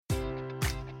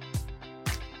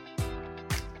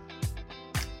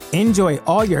Enjoy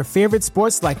all your favorite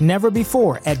sports like never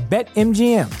before at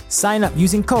BetMGM. Sign up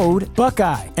using code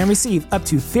Buckeye and receive up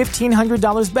to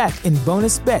 $1,500 back in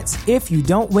bonus bets if you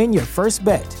don't win your first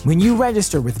bet. When you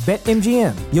register with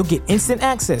BetMGM, you'll get instant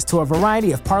access to a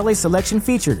variety of parlay selection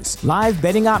features, live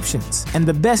betting options, and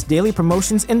the best daily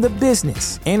promotions in the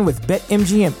business. And with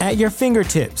BetMGM at your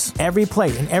fingertips, every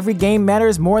play and every game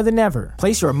matters more than ever.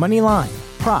 Place your money line,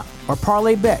 prop, or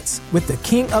parlay bets with the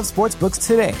king of sportsbooks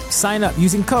today. Sign up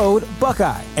using code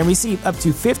Buckeye and receive up to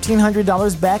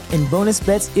 $1,500 back in bonus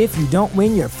bets if you don't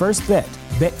win your first bet.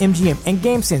 BetMGM and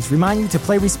GameSense remind you to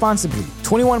play responsibly.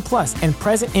 21 plus and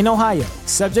present in Ohio,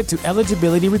 subject to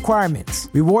eligibility requirements.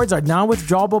 Rewards are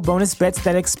non-withdrawable bonus bets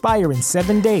that expire in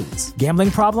 7 days. Gambling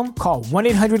problem? Call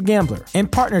 1-800-GAMBLER. In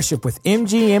partnership with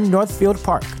MGM Northfield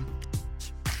Park.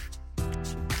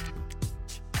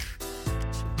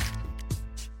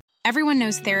 Everyone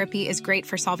knows therapy is great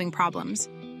for solving problems,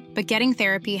 but getting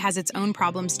therapy has its own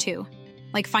problems too,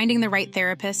 like finding the right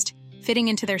therapist, fitting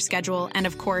into their schedule, and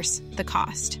of course, the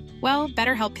cost. Well,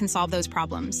 BetterHelp can solve those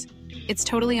problems. It's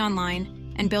totally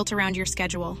online and built around your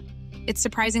schedule. It's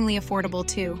surprisingly affordable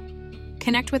too.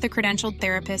 Connect with a credentialed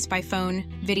therapist by phone,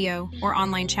 video, or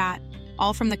online chat,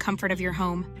 all from the comfort of your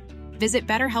home. Visit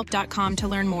BetterHelp.com to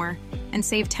learn more and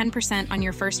save 10% on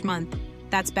your first month.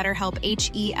 That's BetterHelp,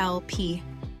 H-E-L-P.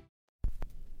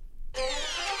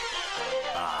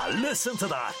 Listen to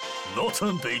that.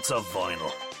 Nothing beats a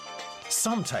vinyl.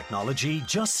 Some technology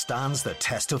just stands the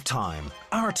test of time.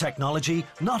 Our technology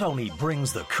not only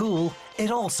brings the cool,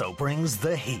 it also brings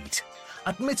the heat.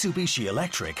 At Mitsubishi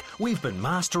Electric, we've been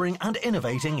mastering and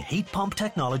innovating heat pump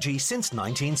technology since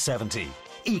 1970.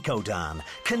 EcoDan,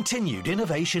 continued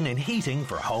innovation in heating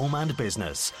for home and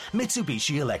business.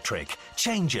 Mitsubishi Electric,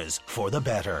 changes for the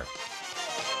better.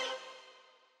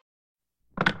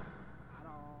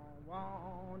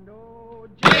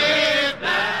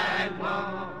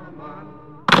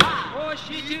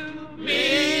 She to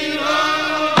me,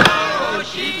 oh,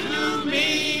 she to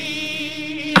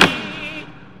me.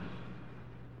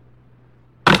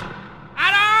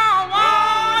 I don't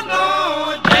want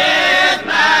no jet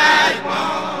black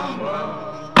woman.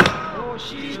 Oh,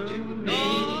 she to me,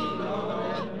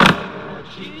 oh,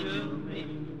 she to me.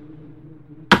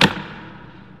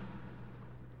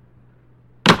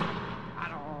 I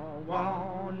don't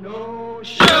want no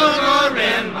sugar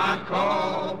in my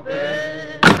coffee.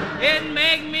 It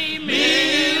make me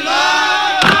me,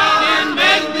 Lord, it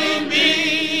make me me.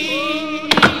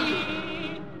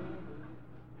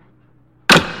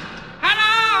 And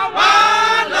I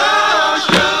want no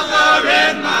sugar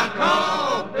in my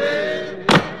coffee.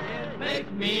 It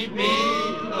make me me,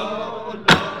 Lord,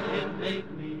 Lord, it make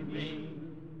me me.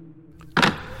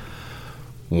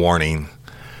 Warning.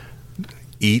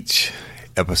 Each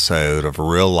episode of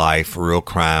Real Life, Real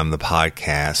Crime, the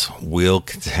podcast, will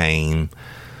contain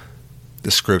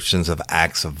descriptions of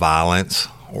acts of violence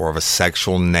or of a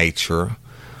sexual nature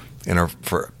and are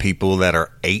for people that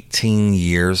are 18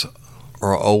 years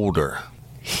or older.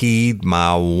 Heed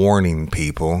my warning,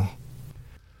 people.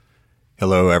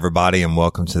 Hello, everybody, and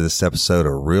welcome to this episode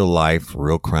of Real Life,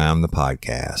 Real Crime, the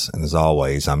podcast. And as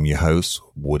always, I'm your host,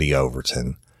 Woody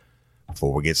Overton.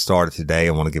 Before we get started today,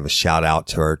 I want to give a shout out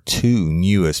to our 2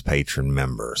 newest patron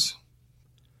members.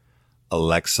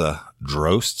 Alexa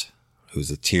Drost, who's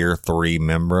a Tier 3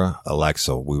 member.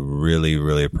 Alexa, we really,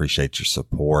 really appreciate your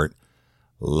support.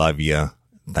 Love you.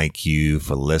 Thank you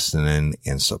for listening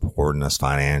and supporting us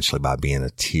financially by being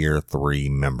a Tier 3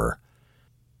 member.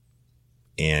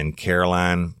 And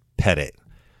Caroline Pettit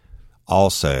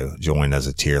also joined as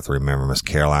a Tier 3 member. Miss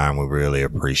Caroline, we really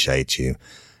appreciate you.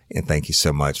 And thank you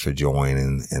so much for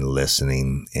joining and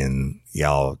listening. And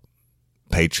y'all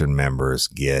patron members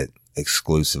get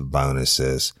exclusive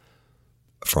bonuses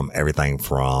from everything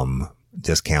from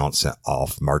discounts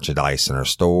off merchandise in our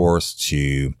stores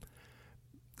to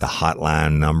the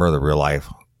hotline number, the Real Life,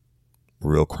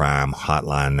 Real Crime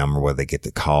hotline number, where they get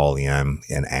to call in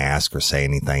and ask or say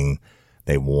anything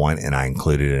they want. And I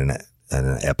included in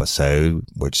an episode,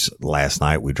 which last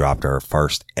night we dropped our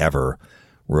first ever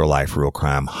Real Life, Real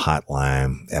Crime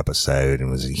hotline episode, and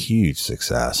it was a huge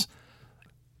success.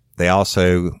 They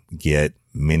also get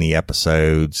mini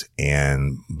episodes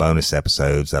and bonus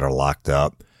episodes that are locked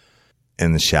up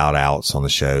and the shout outs on the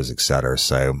shows, etc.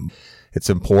 So it's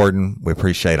important. We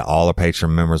appreciate all our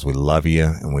patron members. We love you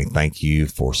and we thank you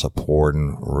for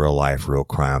supporting Real Life, Real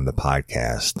Crime, the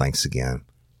podcast. Thanks again.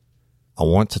 I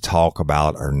want to talk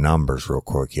about our numbers real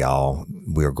quick, y'all.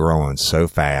 We're growing so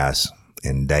fast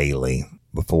and daily.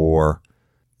 Before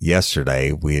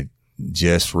yesterday, we had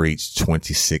just reached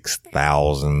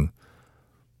 26,000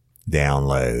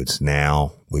 downloads.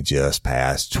 Now we just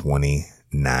passed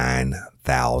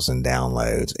 29,000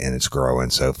 downloads, and it's growing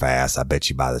so fast. I bet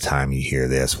you by the time you hear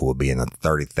this, we'll be in the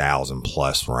 30,000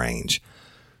 plus range.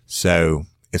 So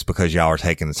it's because y'all are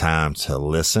taking the time to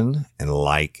listen and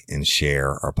like and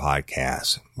share our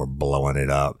podcast. We're blowing it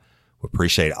up. We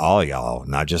appreciate all y'all,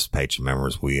 not just Patreon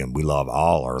members. We love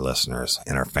all our listeners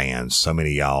and our fans. So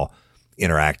many of y'all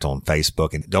interact on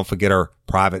Facebook. And don't forget our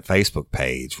private Facebook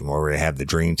page where we have the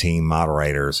Dream Team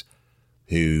moderators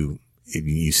who, if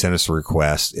you send us a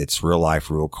request, it's Real Life,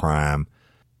 Real Crime,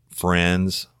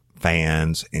 friends,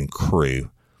 fans, and crew.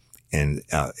 And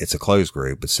it's a closed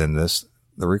group, but send us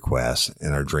the request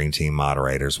and our Dream Team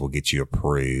moderators will get you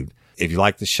approved. If you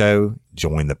like the show,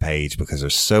 join the page because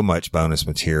there's so much bonus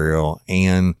material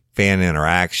and fan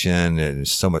interaction and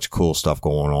there's so much cool stuff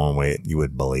going on with it. You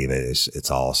would believe it. It's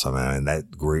awesome. And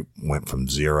that group went from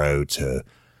 0 to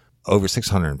over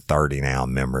 630 now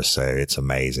members. So it's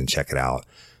amazing. Check it out.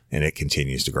 And it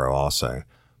continues to grow also.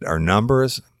 Our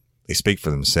numbers, they speak for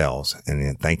themselves.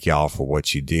 And thank y'all for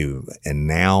what you do. And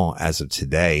now, as of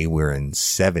today, we're in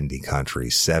 70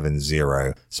 countries,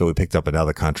 70. So we picked up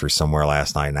another country somewhere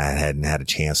last night and I hadn't had a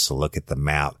chance to look at the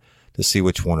map to see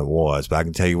which one it was, but I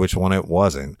can tell you which one it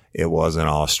wasn't. It wasn't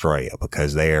Australia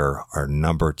because they are our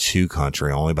number 2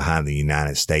 country, only behind the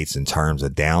United States in terms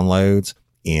of downloads,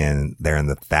 and they're in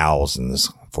the thousands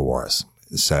for us.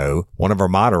 So one of our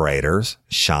moderators,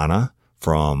 Shauna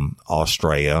from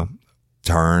Australia,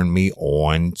 turned me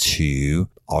on to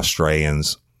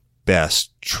Australians'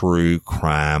 best true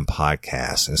crime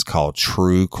podcast. And it's called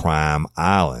True Crime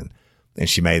Island. And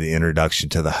she made the introduction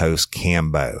to the host,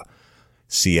 Cambo,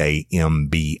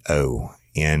 Cambo.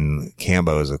 And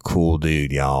Cambo is a cool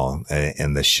dude, y'all.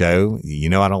 And the show, I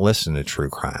don't listen to true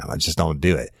crime. I just don't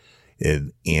do it.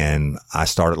 And I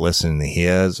started listening to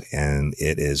his, and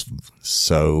it is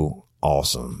so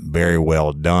awesome. Very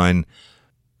well done.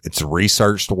 It's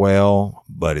researched well,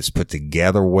 but it's put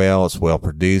together well. It's well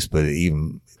produced, but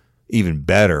even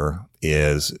better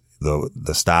is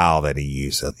the style that he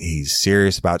uses. He's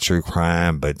serious about true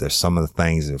crime, but there's some of the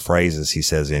things and phrases he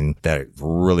says in that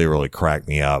really, really crack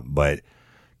me up. But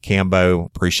Cambo,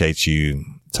 appreciate you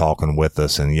talking with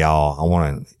us. And y'all, I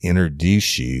want to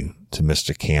introduce you to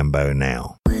Mr. Cambo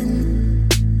now.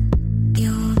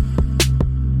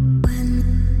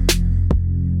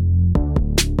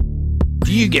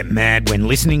 Do you get mad when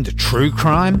listening to true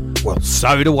crime? Well,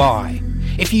 so do I.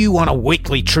 If you want a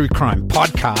weekly true crime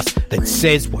podcast that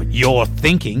says what you're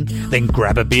thinking, then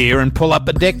grab a beer and pull up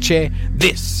a deck chair.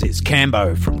 This is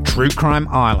Cambo from True Crime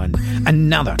Island,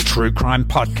 another true crime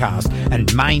podcast,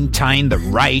 and maintain the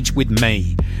rage with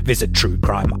me. Visit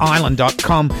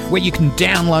truecrimeisland.com where you can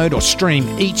download or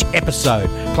stream each episode,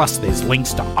 plus there's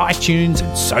links to iTunes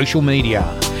and social media.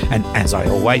 And as I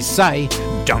always say,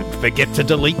 don't forget to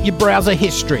delete your browser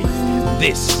history.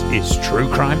 This is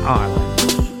True Crime Island.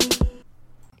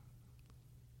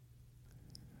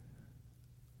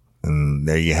 And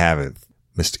there you have it,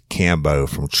 Mr. Cambo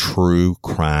from True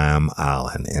Crime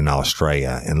Island in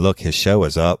Australia. And look, his show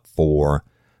is up for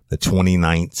the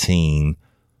 2019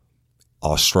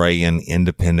 Australian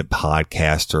Independent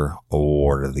Podcaster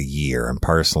Award of the Year. And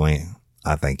personally,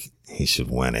 I think he should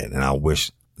win it. And I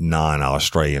wish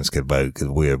non-Australians could vote because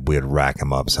we'd rack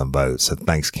him up some votes. So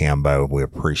thanks, Cambo. We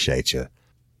appreciate you.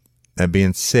 That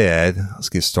being said, let's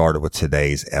get started with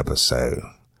today's episode.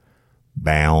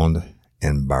 Bound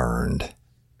and Burned.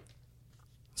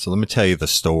 So let me tell you the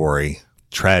story,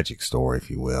 tragic story,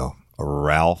 if you will, of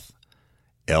Ralph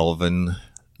Elvin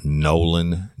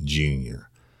Nolan Jr.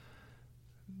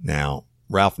 Now,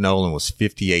 Ralph Nolan was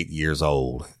 58 years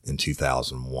old in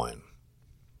 2001,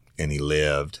 and he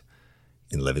lived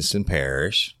in Livingston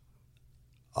Parish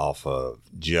off of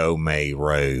Joe May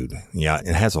Road. Yeah,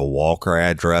 it has a Walker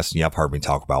address. Y'all have heard me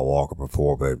talk about Walker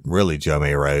before, but really Joe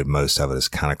May Road, most of it is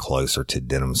kind of closer to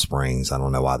Denham Springs. I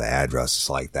don't know why the address is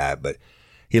like that, but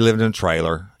he lived in a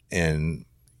trailer in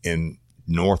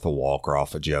north of Walker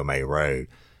off of Joe May Road.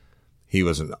 He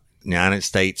was a United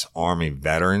States Army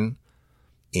veteran,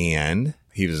 and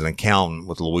he was an accountant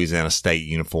with the Louisiana State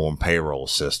Uniform Payroll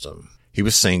System. He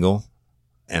was single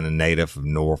and a native of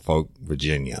Norfolk,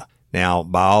 Virginia. Now,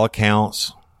 by all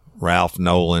accounts, Ralph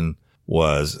Nolan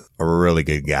was a really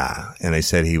good guy. And they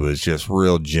said he was just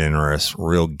real generous,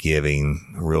 real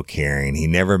giving, real caring. He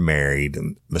never married.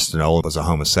 Mr. Nolan was a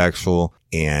homosexual,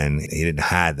 and he didn't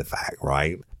hide the fact,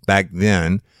 right? Back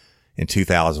then, in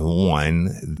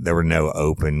 2001, there were no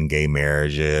open gay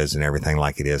marriages and everything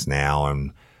like it is now.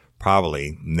 And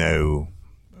probably no,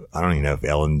 I don't even know if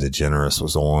Ellen DeGeneres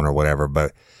was on or whatever,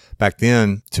 but back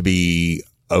then, to be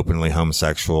openly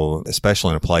homosexual,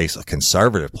 especially in a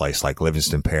conservative place like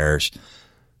Livingston Parish,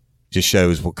 just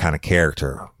shows what kind of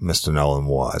character Mr. Nolan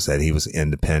was, that he was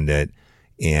independent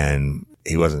and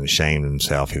he wasn't ashamed of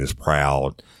himself. He was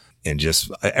proud, and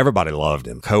just everybody loved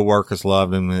him. Co-workers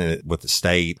loved him with the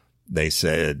state. They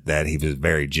said that he was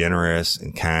very generous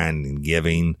and kind and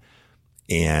giving,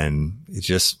 and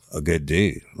just a good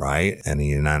dude, right? And a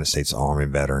United States Army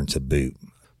veteran to boot.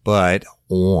 But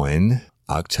on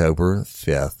October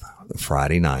 5th,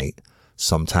 Friday night,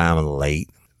 sometime late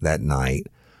that night,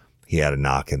 he had a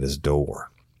knock at his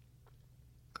door.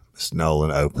 Mr.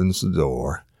 Nolan opens the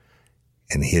door,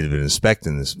 and he had been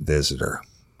expecting this visitor,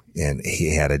 and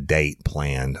he had a date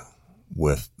planned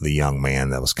with the young man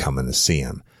that was coming to see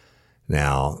him.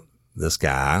 Now, this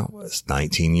guy was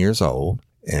 19 years old,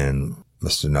 and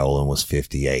Mr. Nolan was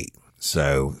 58.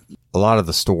 So a lot of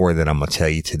the story that I'm going to tell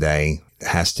you today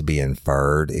has to be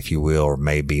inferred, if you will, or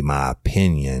maybe my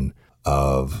opinion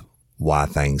of why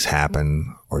things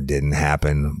happen or didn't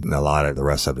happen. And a lot of the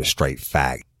rest of it is straight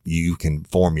fact. You can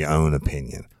form your own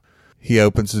opinion. He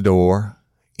opens the door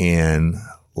and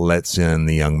lets in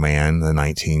the young man, the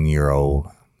 19-year-old,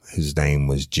 whose name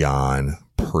was John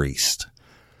Priest.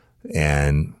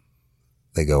 And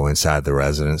they go inside the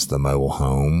residence, the mobile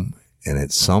home. And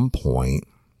at some point,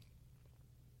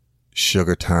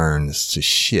 sugar turns to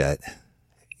shit,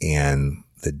 and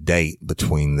the date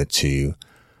between the two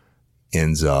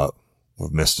ends up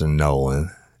with Mr.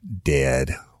 Nolan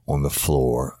dead on the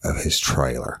floor of his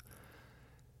trailer.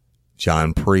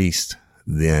 John Priest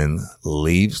then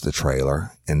leaves the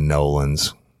trailer in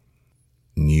Nolan's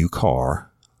new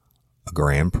car, a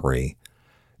Grand Prix,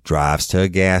 drives to a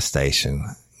gas station,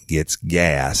 gets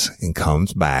gas, and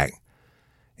comes back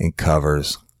and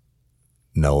covers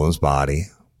Nolan's body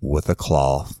with a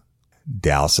cloth,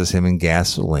 douses him in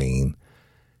gasoline,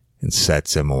 and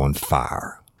sets him on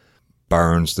fire.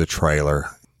 Burns the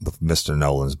trailer with Mr.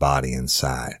 Nolan's body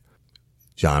inside.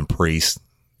 John Priest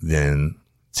then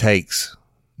takes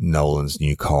Nolan's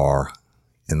new car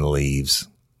and leaves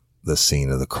the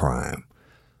scene of the crime.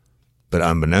 But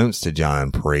unbeknownst to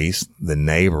John Priest, the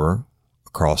neighbor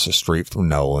across the street from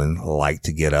Nolan liked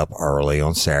to get up early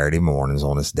on Saturday mornings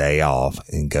on his day off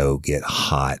and go get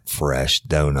hot, fresh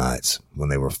donuts when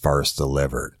they were first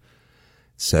delivered.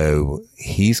 So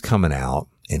he's coming out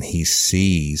and he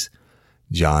sees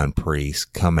John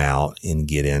Priest come out and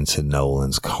get into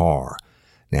Nolan's car.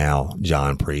 Now,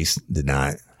 John Priest did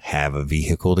not have a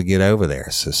vehicle to get over there,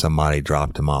 so somebody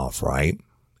dropped him off, right?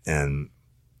 And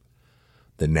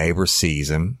the neighbor sees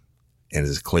him and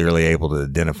is clearly able to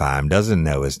identify him, doesn't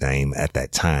know his name at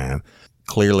that time,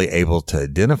 clearly able to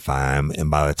identify him. And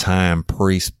by the time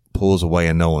Priest pulls away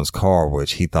in Nolan's car,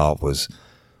 which he thought was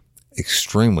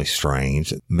extremely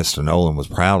strange, Mr. Nolan was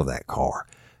proud of that car.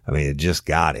 I mean, it just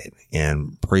got it.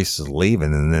 And Priest is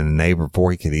leaving, and then the neighbor,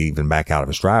 before he could even back out of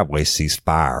his driveway, sees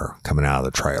fire coming out of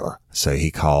the trailer. So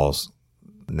he calls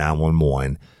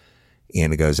 911,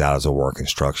 and it goes out as a working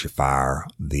structure fire.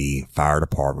 The fire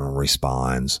department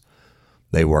responds.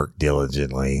 They work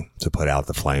diligently to put out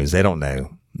the flames. They don't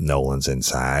know Nolan's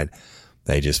inside.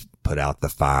 They just put out the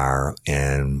fire,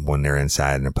 and when they're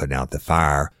inside and they're putting out the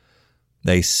fire,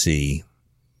 they see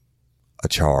a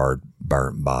charred,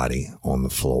 burnt body on the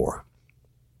floor.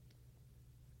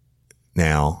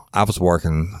 Now, I was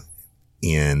working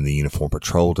in the Uniform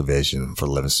Patrol Division for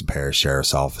Livingston Parish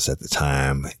Sheriff's Office at the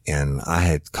time, and I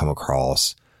had come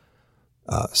across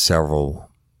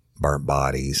several burnt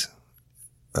bodies,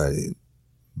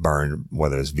 burned,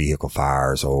 whether it's vehicle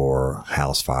fires or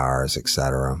house fires,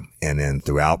 etc. And then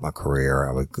throughout my career,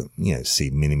 I would,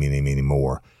 see many, many, many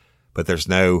more. But there's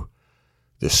no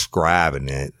describing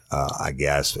it, I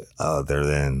guess, other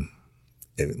than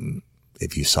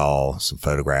if you saw some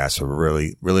photographs, or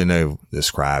really no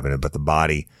describing it. But the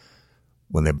body,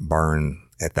 when they burn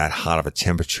at that hot of a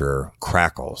temperature,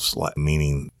 crackles, like,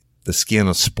 meaning the skin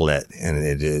will split and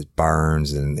it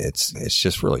burns, and it's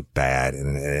just really bad,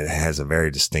 and it has a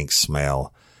very distinct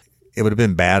smell. It would have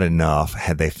been bad enough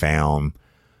had they found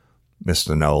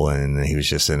Mr. Nolan and he was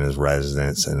just in his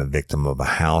residence and a victim of a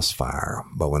house fire.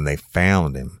 But when they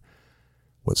found him,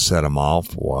 what set him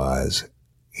off was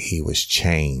he was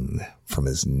chained from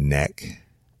his neck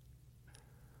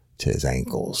to his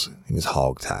ankles. He was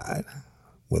hogtied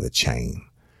with a chain.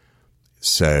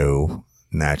 So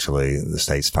naturally, the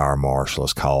state's fire marshal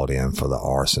is called in for the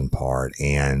arson part,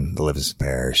 and the Livingston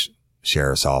Parish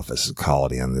Sheriff's Office is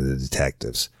called in, the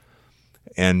detectives.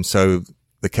 And so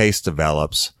the case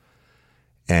develops,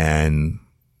 and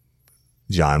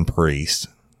John Priest,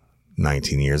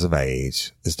 19 years of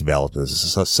age, is developed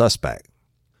as a suspect.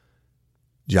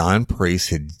 John Priest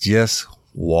had just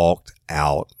walked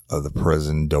out of the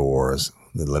prison doors,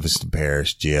 the Livingston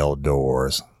Parish jail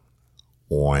doors,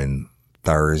 on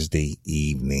Thursday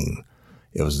evening.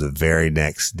 It was the very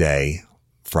next day,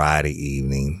 Friday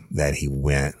evening, that he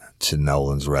went to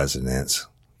Nolan's residence,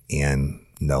 and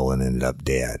Nolan ended up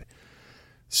dead.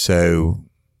 So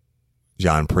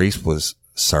John Priest was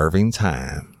serving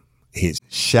time.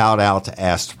 Shout out to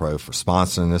Astepro for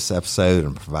sponsoring this episode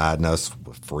and providing us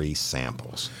with free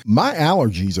samples. My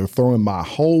allergies are throwing my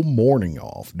whole morning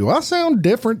off. Do I sound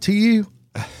different to you?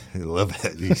 A little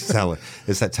bit. You sound like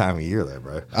it's that time of year there,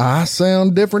 bro. I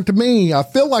sound different to me. I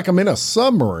feel like I'm in a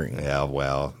submarine. Yeah,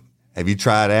 well, have you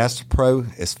tried Astepro?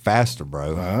 It's faster,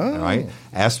 bro. All right.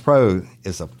 Astepro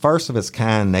is the first of its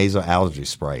kind nasal allergy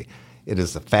spray. It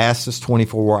is the fastest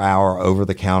 24-hour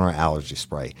over-the-counter allergy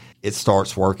spray. It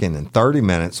starts working in 30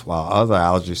 minutes while other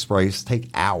allergy sprays take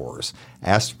hours.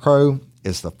 Astepro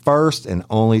is the first and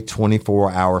only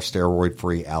 24-hour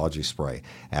steroid-free allergy spray.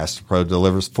 Astepro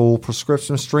delivers full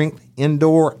prescription strength,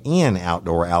 indoor and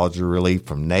outdoor allergy relief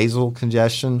from nasal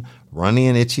congestion, runny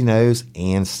and itchy nose,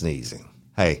 and sneezing.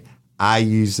 Hey, I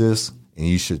use this, and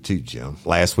you should too, Jim.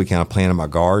 Last weekend I planted my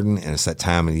garden, and it's that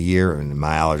time of the year, and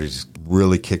my allergies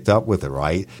really kicked up with it,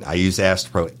 right? I use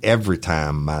Astepro every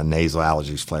time my nasal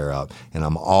allergies flare up, and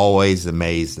I'm always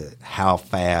amazed at how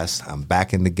fast I'm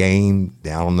back in the game,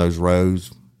 down on those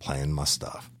roads, playing my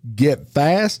stuff. Get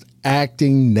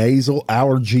fast-acting nasal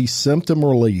allergy symptom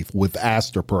relief with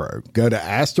Astepro. Go to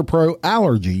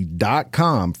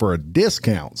AsteproAllergy.com for a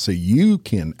discount so you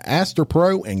can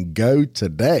Astepro and go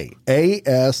today.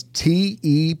 ASTEPRO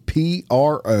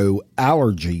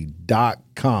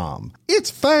allergy.com. It's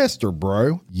faster,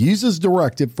 bro. Use as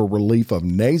directed for relief of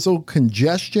nasal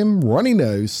congestion, runny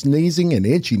nose, sneezing, and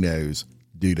itchy nose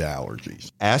due to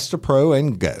allergies. Astepro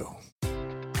and go.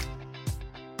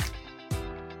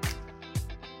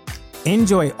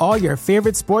 Enjoy all your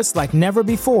favorite sports like never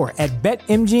before at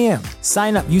BetMGM.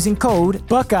 Sign up using code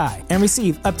Buckeye and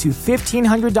receive up to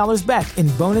 $1,500 back in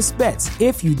bonus bets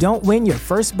if you don't win your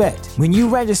first bet. When you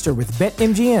register with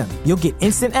BetMGM, you'll get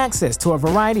instant access to a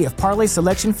variety of parlay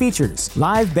selection features,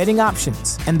 live betting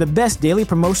options, and the best daily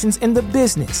promotions in the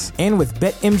business. And with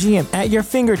BetMGM at your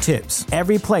fingertips,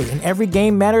 every play and every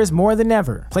game matters more than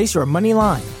ever. Place your money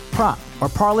line, prop, or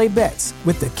parlay bets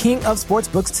with the king of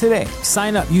sportsbooks today.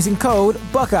 Sign up using code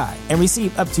Buckeye and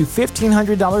receive up to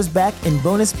 $1,500 back in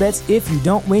bonus bets if you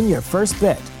don't win your first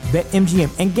bet. BetMGM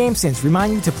and GameSense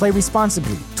remind you to play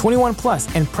responsibly. 21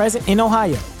 plus and present in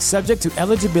Ohio, subject to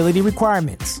eligibility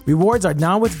requirements. Rewards are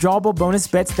non-withdrawable bonus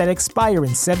bets that expire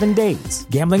in 7 days.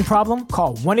 Gambling problem?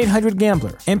 Call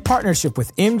 1-800-GAMBLER. In partnership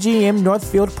with MGM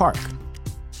Northfield Park.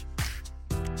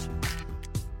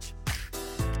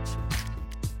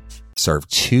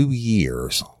 Served 2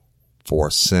 years for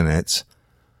a sentence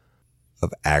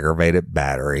of aggravated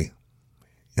battery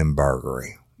and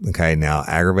burglary. Okay, now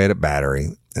aggravated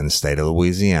battery in the state of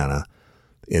Louisiana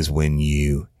is when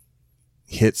you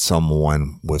hit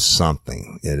someone with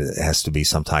something. It has to be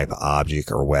some type of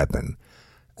object or weapon.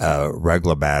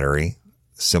 Regular battery,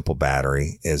 simple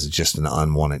battery, is just an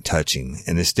unwanted touching.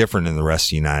 And it's different in the rest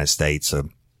of the United States. The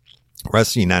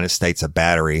rest of the United States, a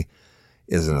battery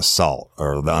is an assault,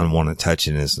 or the unwanted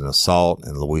touching is an assault.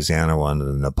 In Louisiana, under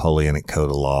the Napoleonic Code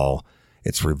of Law,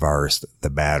 it's reversed. The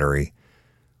battery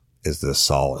is the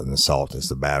assault, and the assault is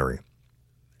the battery.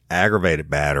 Aggravated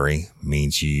battery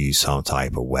means you use some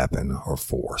type of weapon or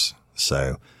force.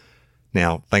 So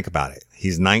now think about it.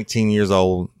 He's 19 years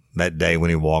old that day when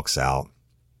he walks out.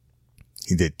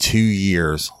 He did 2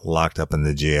 years locked up in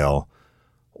the jail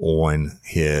on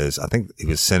his, I think he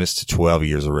was sentenced to 12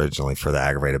 years originally for the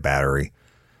aggravated battery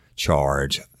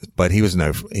charge, but he was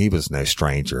no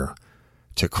stranger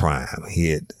to crime.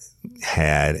 He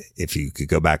had, if you could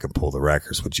go back and pull the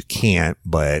records, which you can't,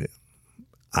 but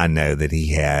I know that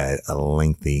he had a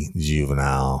lengthy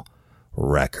juvenile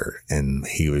record, and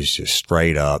he was just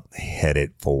straight up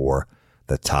headed for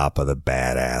the top of the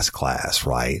badass class,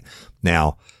 right?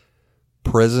 Now,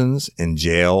 prisons and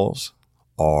jails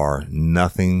are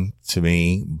nothing to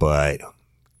me but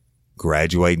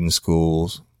graduating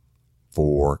schools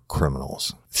for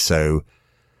criminals. So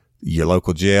your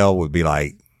local jail would be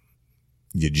like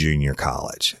your junior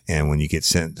college. And when you get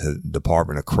sent to the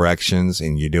Department of Corrections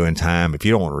and you're doing time, if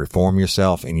you don't want to reform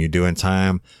yourself and you're doing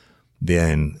time,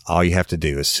 then all you have to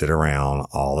do is sit around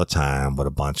all the time with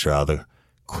a bunch of other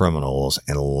criminals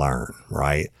and learn,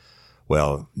 right?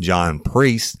 Well, John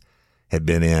Priest had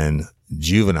been in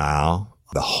juvenile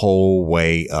the whole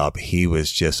way up. He was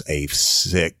just a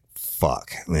sick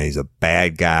fuck. I mean, he's a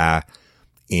bad guy,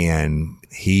 and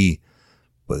he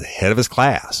was head of his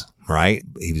class. right?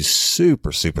 He was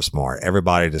super, super smart.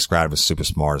 Everybody described him as super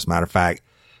smart. As a matter of fact,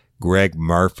 Greg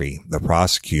Murphy, the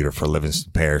prosecutor for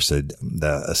Livingston Parish,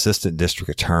 the assistant district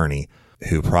attorney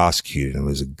who prosecuted him,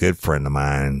 was a good friend of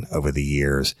mine over the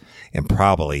years and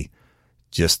probably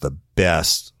just the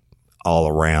best all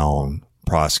around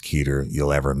prosecutor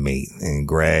you'll ever meet. And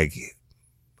Greg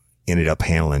ended up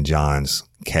handling John's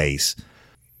case.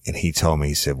 And he told me,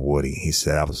 he said, Woody, he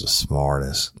said, I was the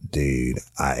smartest dude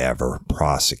I ever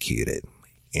prosecuted.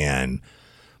 And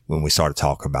when we started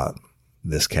talking about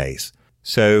this case,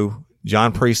 so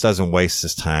John Priest doesn't waste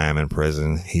his time in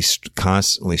prison. He's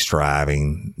constantly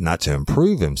striving not to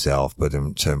improve himself, but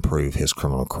to improve his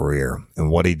criminal career.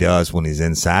 And what he does when he's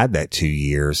inside that 2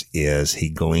 years is he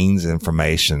gleans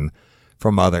information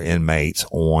from other inmates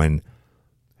on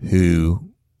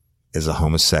who is a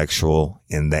homosexual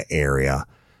in the area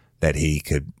that he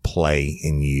could play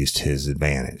and use to his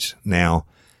advantage. Now,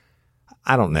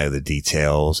 I don't know the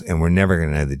details, and we're never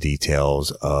going to know the details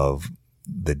of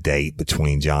the date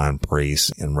between John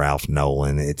Priest and Ralph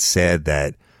Nolan. It said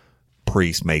that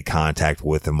Priest made contact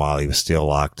with him while he was still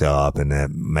locked up, and that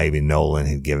maybe Nolan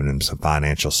had given him some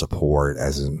financial support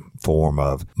as a form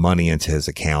of money into his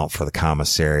account for the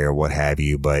commissary or what have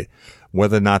you. But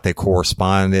whether or not they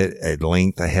corresponded at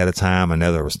length ahead of time, I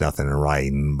know there was nothing in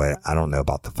writing, but I don't know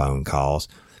about the phone calls.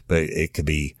 But it could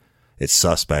be, it's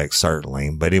suspect, certainly.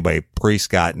 But anyway, Priest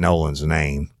got Nolan's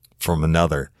name from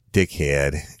another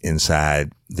dickhead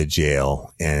inside the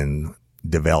jail and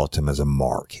developed him as a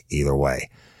mark either way.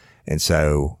 And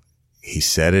so he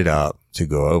set it up to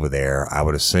go over there. I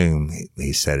would assume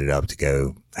he set it up to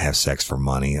go have sex for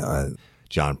money.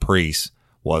 John Priest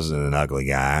wasn't an ugly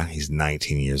guy. He's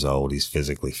 19 years old. He's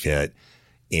physically fit.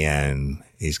 And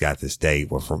he's got this date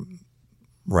from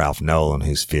Ralph Nolan,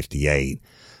 who's 58.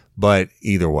 But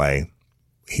either way,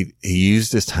 he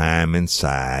used his time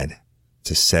inside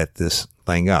to set this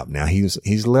thing up. Now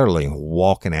he's literally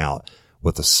walking out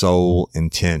with the sole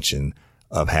intention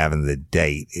of having the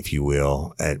date, if you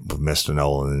will, with Mr.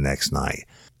 Nolan the next night.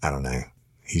 I don't know.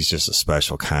 He's just a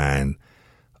special kind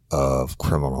of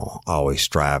criminal, always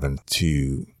striving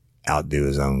to outdo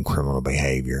his own criminal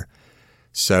behavior.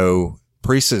 So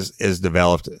Priest is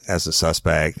developed as a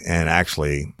suspect, and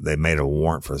actually they made a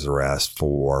warrant for his arrest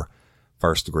for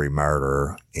first degree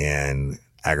murder and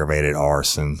aggravated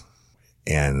arson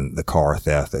and the car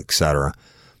theft, etc.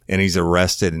 And he's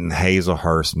arrested in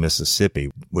Hazelhurst,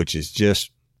 Mississippi, which is just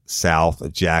south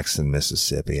of Jackson,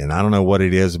 Mississippi. And I don't know what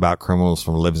it is about criminals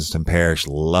from Livingston Parish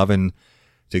loving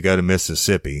to go to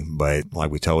Mississippi, but like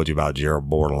we told you about Gerald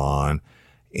Bordelon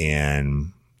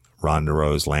and Rhonda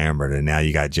Rose Lambert, and now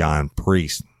you got John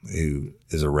Priest, who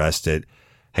is arrested.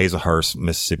 Hazelhurst,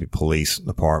 Mississippi Police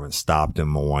Department stopped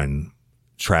him on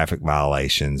traffic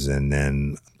violations and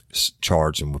then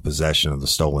charged him with possession of the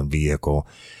stolen vehicle.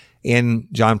 And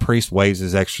John Priest waives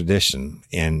his extradition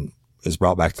and is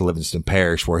brought back to Livingston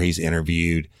Parish, where he's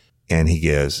interviewed and he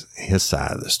gives his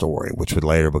side of the story, which would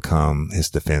later become his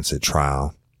defense at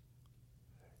trial.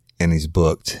 And he's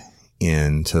booked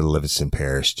into the Livingston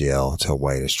Parish jail to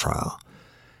await his trial.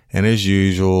 And as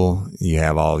usual, you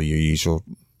have all your usual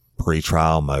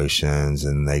pretrial motions,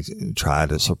 and they try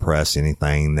to suppress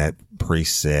anything that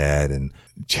Priest said and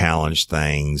challenge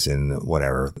things and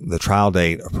whatever. The trial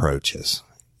date approaches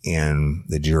and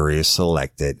the jury is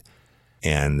selected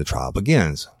and the trial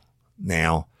begins.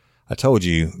 Now, I told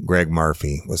you Greg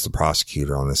Murphy was the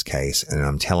prosecutor on this case, and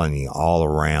I'm telling you, all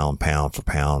around, pound for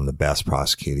pound, the best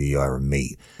prosecutor you'll ever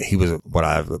meet. He was what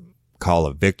I call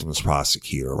a victim's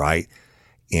prosecutor, right?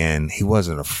 And he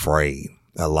wasn't afraid.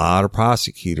 A lot of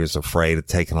prosecutors are afraid of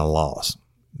taking a loss.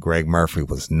 Greg Murphy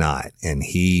was not, and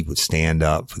he would stand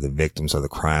up for the victims of the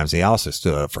crimes. He also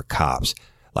stood up for cops.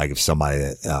 Like if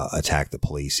somebody attacked the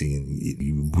police,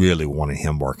 you really wanted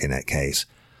him working that case.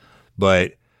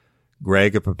 But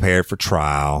Greg had prepared for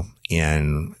trial,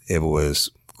 and it was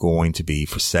going to be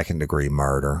for second degree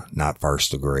murder, not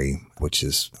first degree, which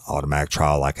is automatic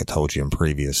trial, like I told you in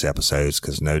previous episodes,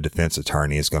 because no defense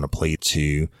attorney is going to plead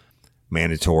to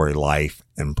mandatory life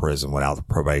in prison without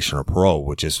probation or parole,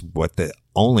 which is what the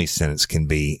only sentence can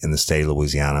be in the state of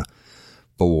Louisiana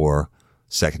for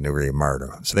second degree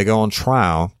murder. So they go on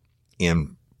trial,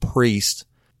 and Priest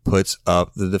puts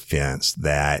up the defense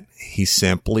that he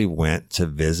simply went to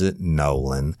visit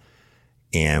Nolan,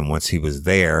 and once he was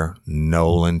there,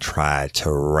 Nolan tried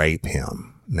to rape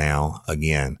him. Now,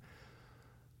 again,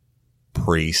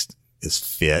 Priest is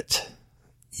fit,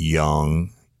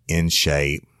 young, in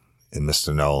shape, and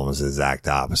Mr. Nolan was the exact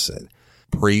opposite.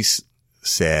 Priest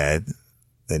said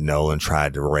that Nolan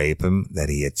tried to rape him, that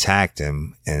he attacked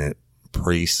him, and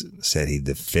Priest said he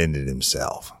defended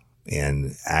himself.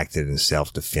 and acted in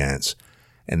self-defense,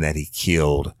 and that he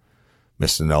killed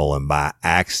Mr. Nolan by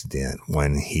accident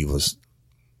when he was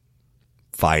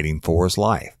fighting for his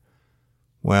life.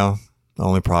 Well, the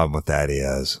only problem with that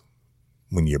is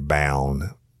when you're bound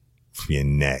from your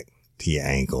neck to your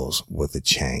ankles with a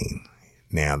chain.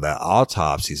 Now, the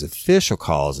autopsy's official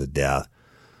cause of death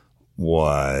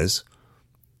was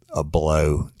a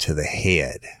blow to the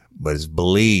head, but it's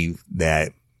believed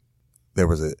that there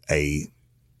was a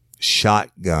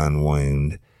shotgun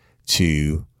wound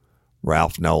to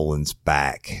Ralph Nolan's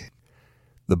back.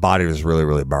 The body was really,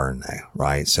 really burned though,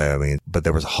 right? So, I mean, but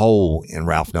there was a hole in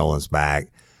Ralph Nolan's back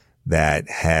that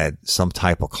had some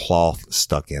type of cloth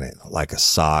stuck in it, like a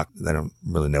sock. They don't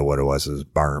really know what it was. It was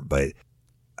burnt, but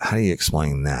how do you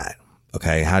explain that?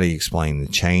 Okay. How do you explain the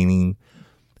chaining?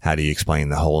 How do you explain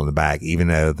the hole in the back? Even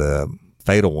though the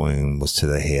fatal wound was to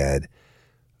the head,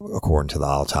 according to the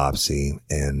autopsy.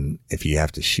 And if you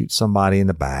have to shoot somebody in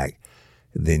the back,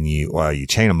 then you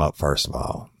chain them up first of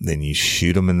all, then you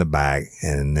shoot them in the back,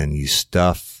 and then you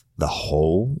stuff the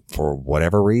hole for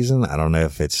whatever reason. I don't know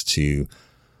if it's to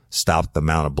stop the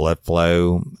amount of blood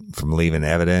flow from leaving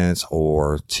evidence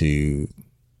or to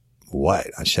what?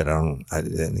 It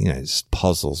just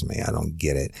puzzles me. I don't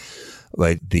get it.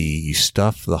 But you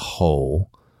stuff the hole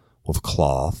with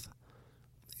cloth,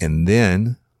 and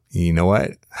then, you know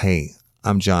what? Hey,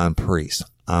 I'm John Priest.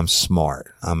 I'm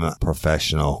smart. I'm a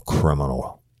professional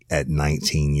criminal at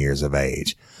 19 years of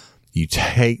age. You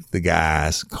take the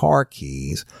guy's car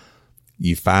keys,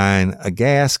 you find a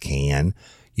gas can,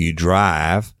 you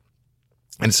drive,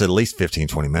 and it's at least 15,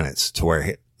 20 minutes to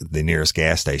where the nearest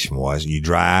gas station was. You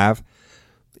drive,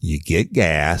 you get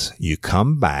gas, you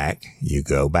come back, you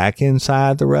go back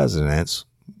inside the residence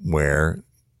where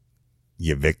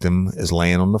your victim is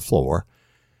laying on the floor.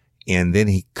 And then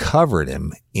he covered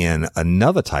him in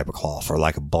another type of cloth, or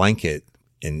like a blanket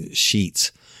and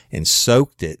sheets, and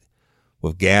soaked it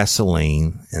with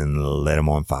gasoline and lit him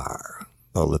on fire,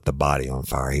 or lit the body on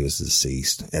fire. He was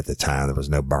deceased at the time. There was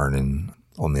no burning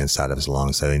on the inside of his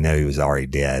lungs, so they know he was already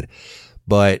dead.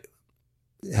 But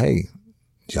hey,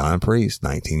 John Priest,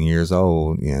 19 years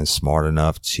old, smart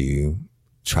enough to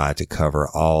try to cover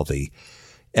all the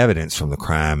evidence from the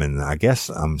crime. And I guess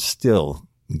I'm still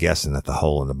guessing that the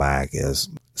hole in the back is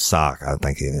sock. I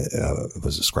think it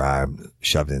was described,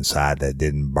 shoved inside, that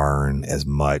didn't burn as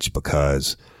much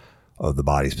because of the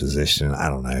body's position. I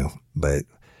don't know, but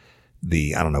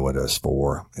I don't know what it was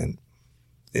for. And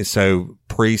so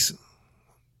Priest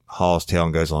hauls tail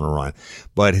and goes on a run.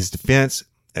 But his defense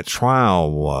at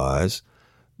trial was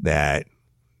that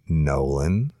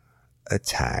Nolan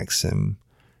attacks him,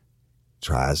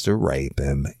 tries to rape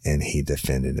him, and he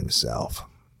defended himself.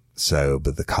 So,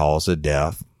 but the cause of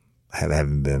death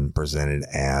haven't been presented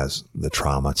as the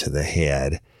trauma to the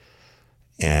head.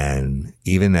 And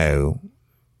even though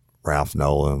Ralph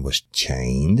Nolan was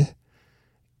chained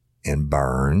and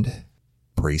burned,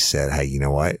 Priest said, hey, you know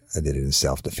what? I did it in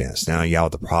self-defense. Now, y'all,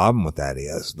 the problem with that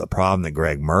is the problem that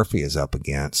Greg Murphy is up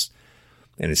against,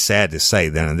 and it's sad to say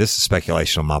that, and this is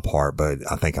speculation on my part, but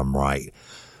I think I'm right.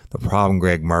 The problem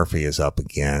Greg Murphy is up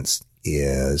against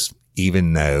is,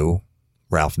 even though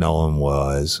Ralph Nolan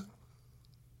was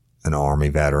an Army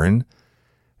veteran,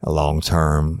 a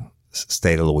long-term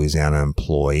state of Louisiana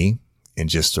employee, and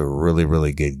just a really,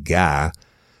 really good guy,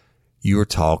 you were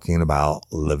talking about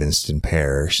Livingston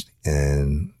Parish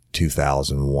in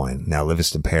 2001. Now,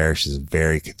 Livingston Parish is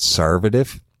very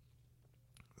conservative,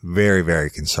 very, very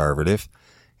conservative.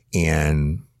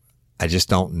 And I just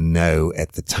don't know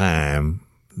at the time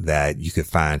that you could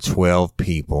find 12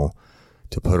 people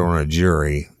to put on a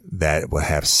jury that would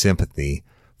have sympathy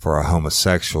for a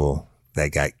homosexual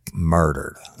that got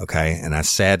murdered. Okay. And that's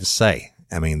sad to say.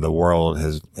 I mean, the world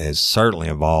has certainly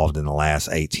evolved in the last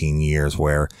 18 years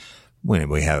where when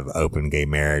we have open gay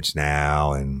marriage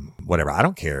now and whatever. I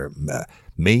don't care.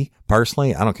 Me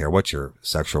personally, I don't care what your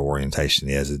sexual orientation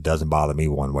is. It doesn't bother me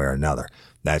one way or another.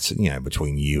 That's,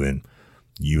 between you and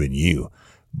you.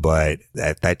 But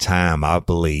at that time, I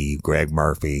believe Greg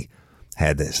Murphy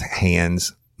had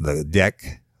the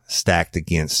deck stacked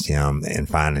against him, and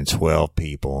finding 12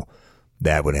 people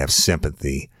that would have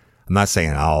sympathy. I'm not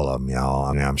saying all of them, y'all.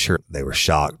 I mean, I'm sure they were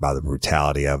shocked by the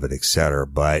brutality of it, etc.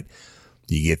 But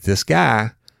you get this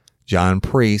guy, John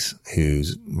Priest,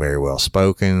 who's very well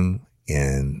spoken.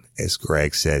 And as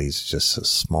Greg said, he's just the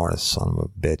smartest son of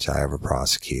a bitch I ever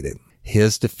prosecuted.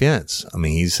 His defense, I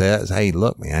mean, he says, hey,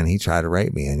 look, man, he tried to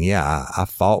rape me. And yeah, I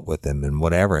fought with him and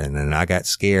whatever. And then I got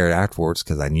scared afterwards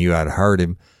because I knew I'd hurt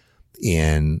him,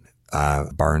 and I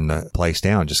burned the place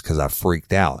down just because I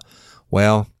freaked out.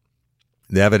 Well,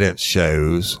 the evidence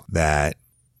shows that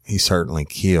he certainly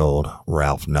killed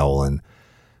Ralph Nolan,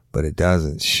 but it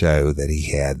doesn't show that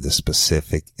he had the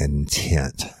specific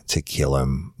intent to kill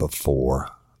him before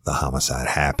the homicide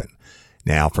happened.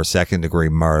 Now, for second-degree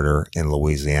murder in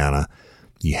Louisiana,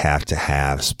 you have to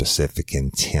have specific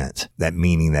intent. That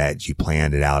meaning that you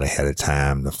planned it out ahead of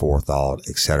time, the forethought,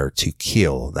 etc., to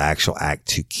kill, the actual act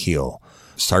to kill.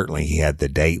 Certainly, he had the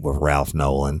date with Ralph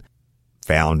Nolan,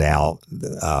 found out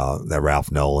that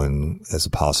Ralph Nolan is a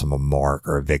possible mark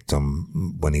or a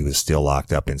victim when he was still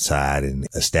locked up inside, and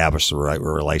established a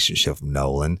relationship with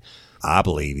Nolan. I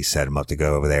believe he set him up to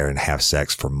go over there and have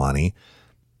sex for money.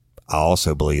 I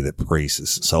also believe that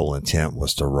Priest's sole intent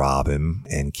was to rob him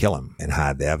and kill him and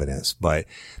hide the evidence. But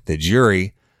the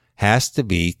jury has to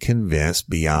be convinced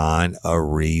beyond a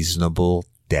reasonable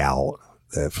doubt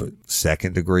that for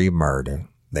second-degree murder,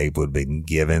 they would have been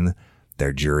given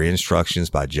their jury instructions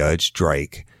by Judge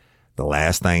Drake. The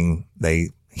last thing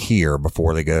they hear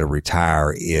before they go to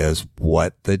retire is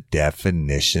what the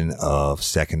definition of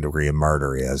second-degree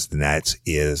murder is. And that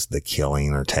is the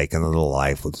killing or taking of the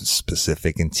life with a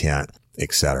specific intent,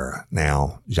 etc.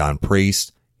 Now, John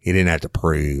Priest, he didn't have to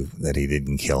prove that he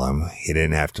didn't kill him. He really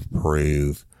didn't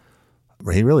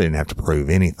have to prove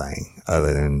anything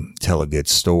other than tell a good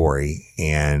story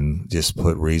and just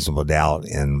put reasonable doubt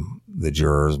in the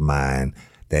juror's mind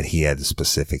that he had the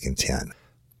specific intent.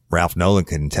 Ralph Nolan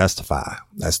couldn't testify.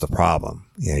 That's the problem.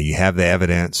 You know, you have the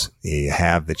evidence, you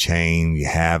have the chain, you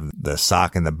have the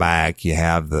sock in the back, you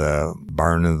have the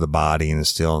burning of the body and the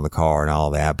still in the car and all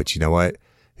that. But you know what?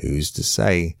 Who's to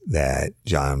say that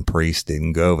John Priest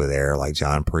didn't go over there like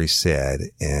John Priest said,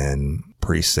 and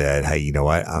Priest said, hey, you know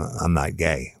what? I'm not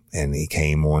gay. And he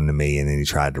came on to me and then he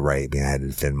tried to rape me and I had to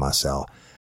defend myself.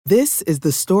 This is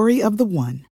the story of the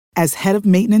one. As head of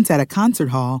maintenance at a concert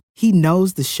hall, he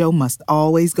knows the show must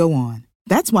always go on.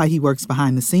 That's why he works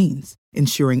behind the scenes,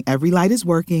 ensuring every light is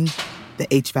working, the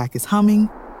HVAC is humming,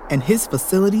 and his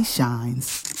facility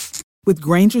shines. With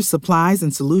Grainger's supplies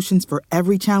and solutions for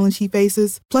every challenge he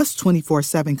faces, plus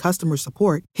 24/7 customer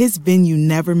support, his venue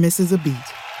never misses a beat.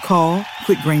 Call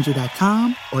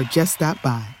quickgrainger.com or just stop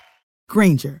by.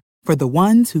 Grainger, for the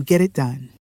ones who get it done.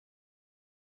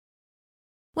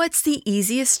 What's the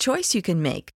easiest choice you can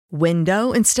make?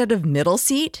 Window instead of middle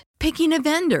seat? Picking a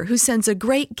vendor who sends a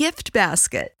great gift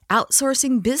basket?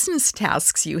 Outsourcing business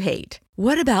tasks you hate?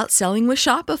 What about selling with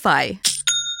Shopify?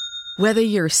 Whether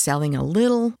you're selling a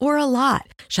little or a lot,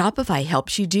 Shopify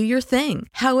helps you do your thing,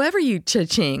 however you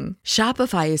cha-ching.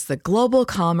 Shopify is the global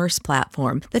commerce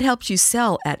platform that helps you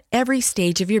sell at every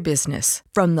stage of your business.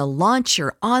 From the launch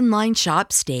your online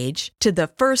shop stage to the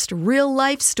first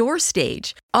real-life store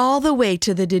stage, all the way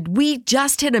to the did we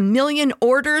just hit 1 million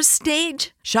orders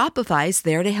stage. Shopify's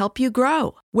there to help you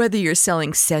grow. Whether you're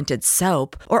selling scented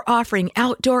soap or offering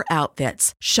outdoor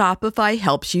outfits, Shopify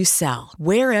helps you sell.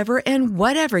 Wherever and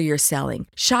whatever you're selling,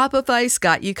 Shopify's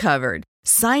got you covered.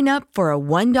 Sign up for a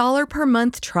 $1 per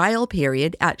month trial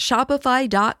period at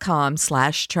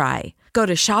shopify.com/try. Go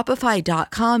to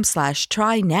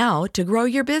shopify.com/try now to grow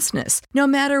your business, no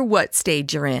matter what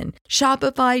stage you're in.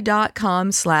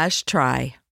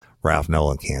 Shopify.com/try. Ralph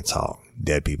Nolan can't talk.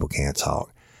 Dead people can't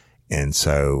talk. And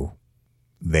so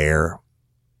they're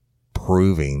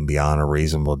proving beyond a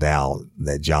reasonable doubt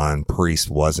that John Priest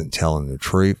wasn't telling the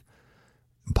truth.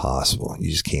 Impossible.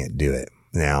 You just can't do it.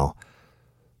 Now,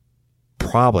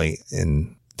 probably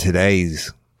in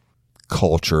today's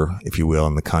culture, if you will,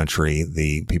 in the country,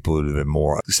 the people would have been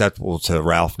more acceptable to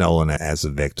Ralph Nolan as a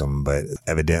victim, but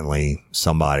evidently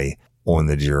somebody on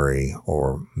the jury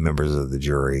or members of the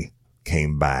jury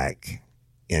came back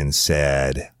and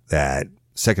said that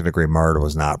second-degree murder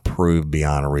was not proved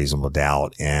beyond a reasonable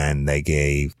doubt, and they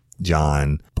gave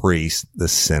John Priest the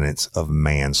sentence of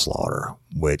manslaughter,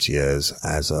 which is,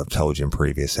 as I've told you in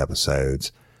previous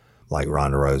episodes, like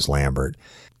Rhonda Rose Lambert,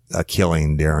 a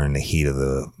killing during the heat of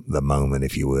the moment,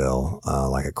 if you will,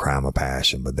 like a crime of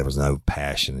passion, but there was no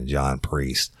passion in John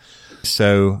Priest.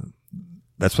 So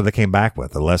that's what they came back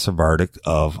with, a lesser verdict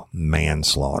of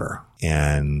manslaughter,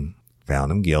 and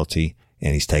found him guilty,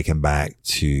 and he's taken back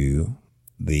to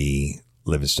the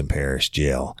Livingston Parish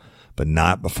Jail, but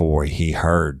not before he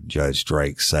heard Judge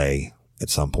Drake say,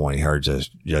 at some point, he heard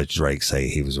Judge Drake say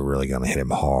he was really going to hit him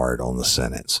hard on the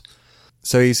sentence.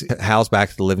 So he's housed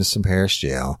back at the Livingston Parish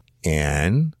Jail,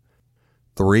 and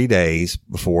 3 days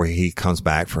before he comes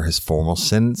back for his formal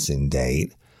sentencing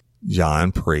date,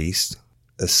 John Priest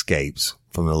escapes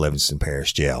from the Livingston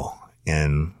Parish Jail.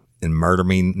 And in Murder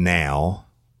Me Now,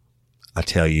 I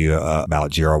tell you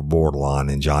about Gerald Bordelon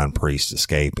and John Priest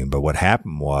escaping. But what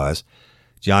happened was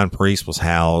John Priest was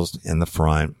housed in the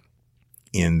front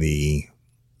in the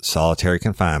solitary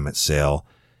confinement cell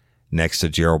next to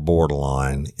Gerald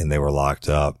Bordelon, and they were locked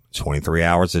up 23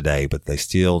 hours a day, but the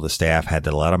staff had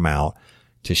to let them out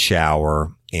to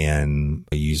shower and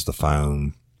use the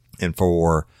phone, and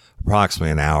for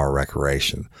approximately an hour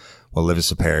recreation. Well,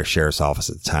 Livingston Parish Sheriff's Office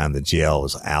at the time, the jail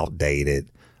was outdated,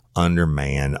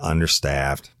 undermanned,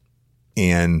 understaffed.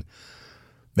 And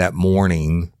that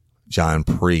morning, John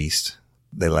Priest,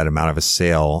 they let him out of his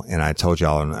cell. And I told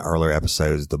y'all in earlier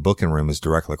episodes, the booking room is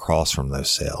directly across from those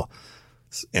cells.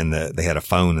 And they had a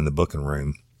phone in the booking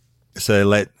room. So they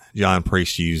let John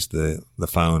Priest use the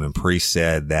phone, and Priest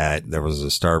said that there was a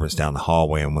disturbance down the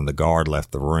hallway. And when the guard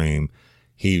left the room,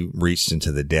 he reached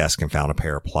into the desk and found a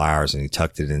pair of pliers, and he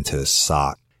tucked it into his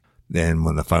sock. Then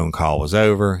when the phone call was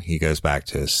over, he goes back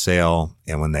to his cell.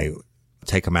 And when they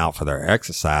take him out for their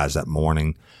exercise that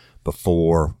morning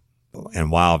before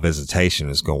and while visitation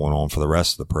is going on for the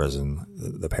rest of the prison,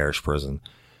 the parish prison,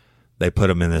 they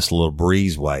put him in this little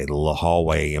breezeway, the little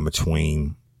hallway in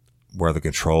between where the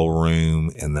control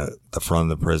room and the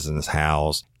front of the prison is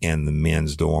housed and the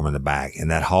men's dorm in the back. And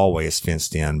that hallway is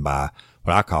fenced in by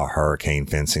what I call hurricane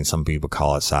fencing. Some people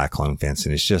call it cyclone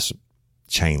fencing. It's just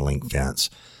chain link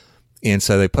fence. And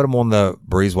so they put them on the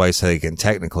breezeway so they can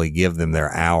technically give them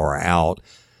their hour out.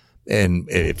 And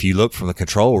if you look from the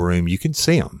control room, you can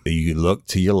see them. You look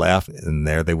to your left and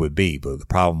there they would be. But the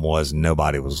problem was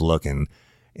nobody was looking.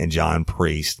 And John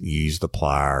Priest used the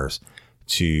pliers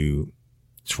to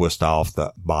twist off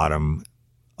the bottom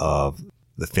of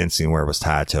the fencing where it was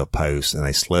tied to a post, and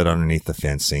they slid underneath the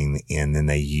fencing. And then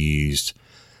they used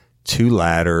 2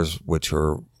 ladders, which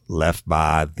were left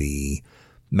by the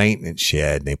maintenance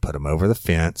shed. And they put them over the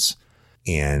fence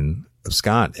and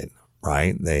absconded,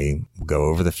 right? They go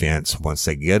over the fence. Once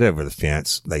they get over the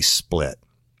fence, they split.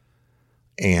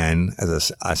 And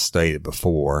as I stated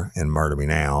before in Murder Me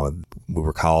Now, we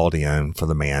were called in for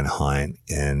the manhunt,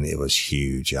 and it was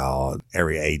huge, y'all.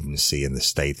 Every agency in the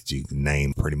state that you can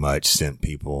name pretty much sent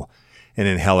people, and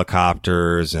then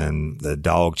helicopters and the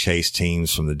dog chase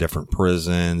teams from the different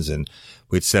prisons. And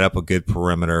we'd set up a good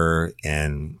perimeter,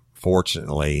 and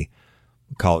fortunately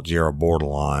caught Gerald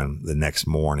Bordelon the next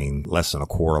morning, less than a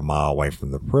quarter mile away from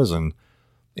the prison,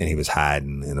 and he was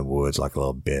hiding in the woods like a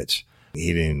little bitch.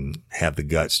 He didn't have the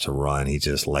guts to run. He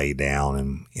just lay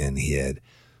down and hid.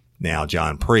 Now,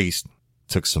 John Priest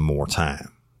took some more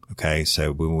time. Okay.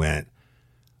 So we went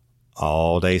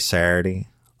all day Saturday,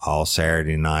 all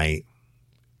Saturday night,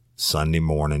 Sunday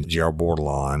morning. Gerald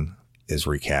Bordelon is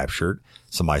recaptured.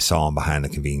 Somebody saw him behind the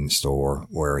convenience store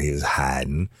where he was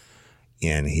hiding,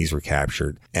 and he's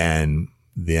recaptured. And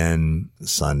then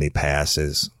Sunday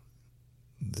passes.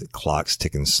 The clock's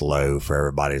ticking slow for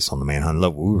everybody that's on the manhunt.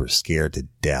 Look, we were scared to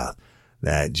death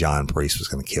that John Priest was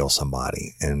going to kill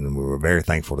somebody. And we were very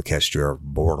thankful to catch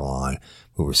Gerald Bordelon.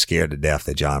 We were scared to death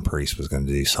that John Priest was going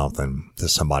to do something to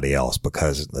somebody else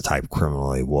because of the type of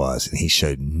criminal he was. And he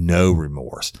showed no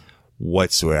remorse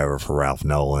whatsoever for Ralph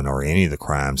Nolan or any of the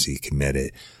crimes he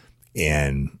committed.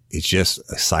 And it's just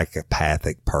a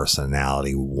psychopathic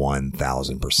personality,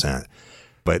 1,000%.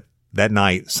 But that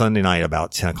night, Sunday night,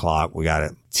 about 10 o'clock, we got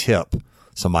a tip.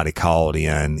 Somebody called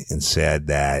in and said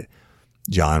that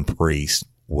John Priest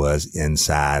was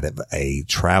inside of a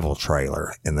travel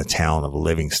trailer in the town of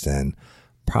Livingston,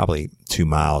 probably 2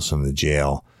 miles from the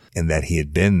jail, and that he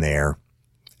had been there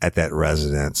at that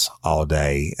residence all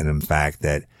day. And in fact,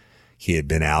 that he had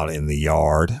been out in the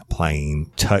yard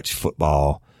playing touch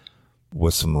football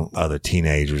with some other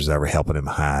teenagers that were helping him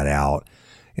hide out.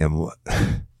 And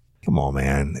come on,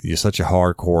 man. You're such a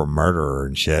hardcore murderer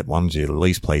and shit. Why don't you at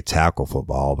least play tackle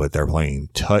football? But they're playing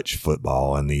touch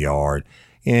football in the yard.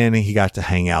 And he got to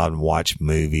hang out and watch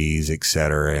movies,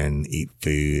 etc., and eat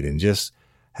food and just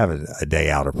have a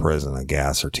day out of prison, I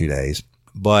guess, or 2 days.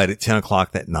 But at 10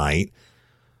 o'clock that night,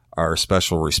 our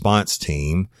special response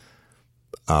team,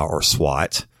 or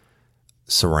SWAT,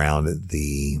 surrounded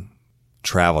the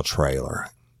travel trailer.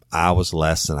 I was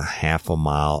less than a half a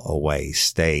mile away,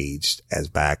 staged as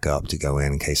backup to go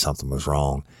in case something was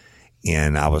wrong.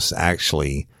 And I was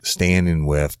actually standing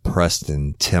with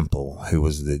Preston Temple, who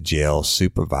was the jail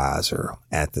supervisor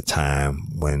at the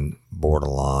time when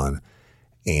Bordelon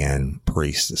and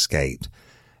Priest escaped.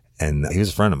 And he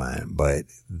was a friend of mine, but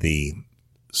the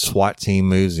SWAT team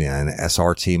moves in,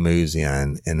 SRT moves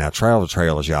in, and now travel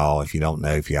trailers, y'all, if you don't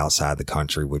know, if you're outside the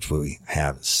country, which we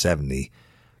have 70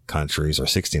 countries or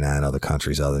 69 other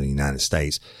countries other than the United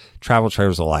States, travel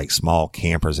trailers are like small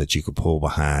campers that you could pull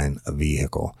behind a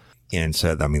vehicle. And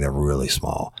so, I mean, they're really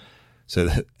small. So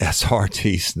the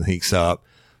SRT sneaks up,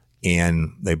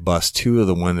 and they bust 2 of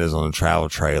the windows on the travel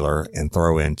trailer and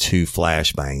throw in 2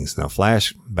 flashbangs. Now,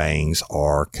 flashbangs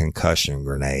are concussion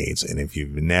grenades, and if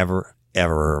you've never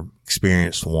ever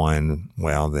experienced one,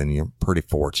 well, then you're pretty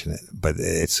fortunate. But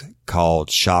it's called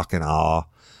shock and awe.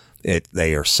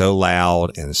 They are so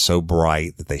loud and so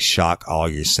bright that they shock all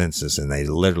your senses, and they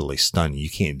literally stun you. You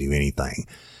can't do anything.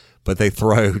 But they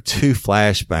throw 2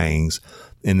 flashbangs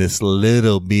in this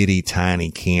little bitty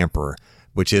tiny camper,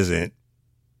 which isn't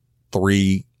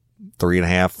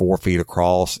 3.5, 4 feet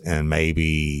across and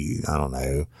maybe, I don't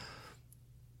know,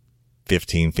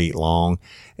 15 feet long.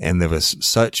 And there was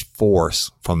such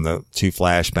force from the 2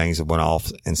 flashbangs that went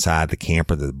off inside the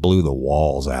camper that blew the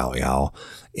walls out, y'all.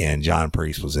 And John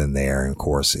Priest was in there. And of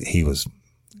course, he was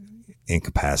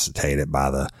incapacitated by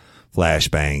the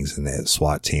flashbangs, and the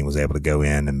SWAT team was able to go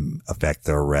in and effect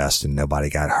the arrest, and nobody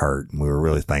got hurt. And we were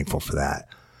really thankful for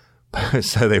that.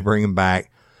 So they bring him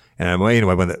back. And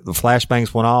anyway, when the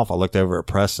flashbangs went off, I looked over at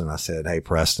Preston. I said, "Hey,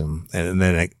 Preston." And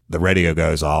then the radio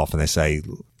goes off and they say,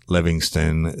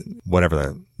 "Livingston,"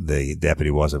 whatever the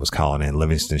deputy was that was calling in,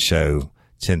 "Livingston show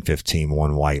 1015,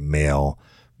 1 white male,"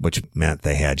 which meant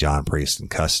they had John Priest in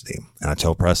custody. And I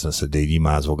told Preston, I said, "Dude, you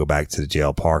might as well go back to the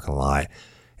jail parking lot.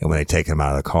 And when they take him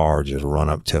out of the car, just run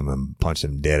up to him and punch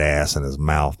him dead ass in his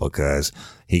mouth, because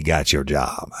he got your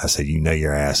job." I said, "You know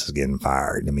your ass is getting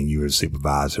fired. I mean, you were the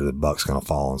supervisor. The buck's going to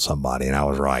fall on somebody." And I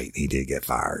was right. He did get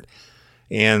fired.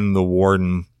 And the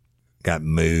warden got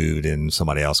moved, and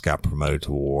somebody else got promoted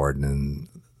to warden, and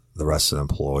the rest of the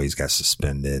employees got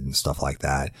suspended and stuff like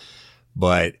that.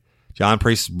 But John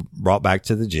Priest brought back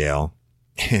to the jail,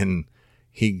 and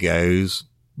he goes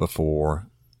before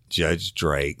Judge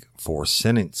Drake for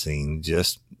sentencing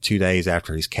just 2 days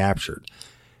after he's captured,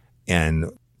 and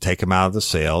take him out of the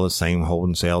cell, the same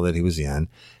holding cell that he was in.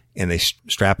 And they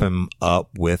strap him up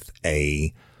with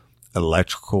a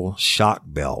electrical shock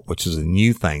belt, which is a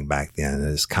new thing back then.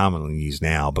 It's commonly used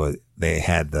now, but they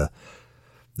had the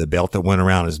belt that went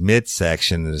around his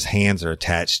midsection that his hands are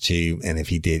attached to. And if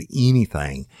he did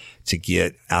anything to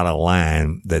get out of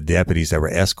line, the deputies that were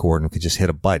escorting him could just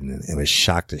hit a button and it would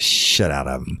shock the shit out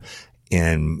of him.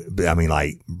 And I mean,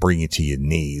 like, bring you to your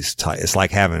knees. It's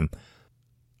like having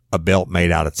a belt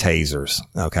made out of tasers.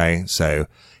 Okay. So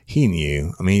he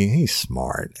knew. I mean, he's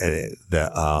smart.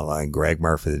 Like Greg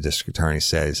Murphy, the district attorney,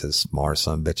 said, he's the smartest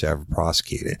son of a bitch I ever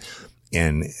prosecuted.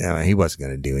 And he wasn't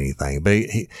going to do anything, but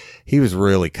he was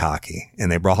really cocky. And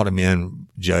they brought him in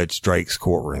Judge Drake's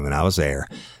courtroom, and I was there.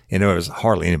 And there was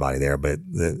hardly anybody there, but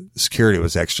the security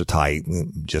was extra tight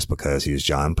just because he was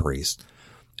John Priest.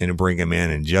 And to bring him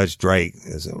in, and Judge Drake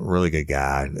is a really good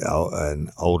guy,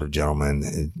 an older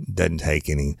gentleman, doesn't take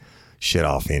any shit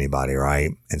off anybody,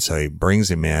 right? And so he brings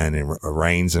him in and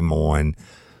arraigns him on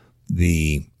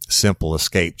the simple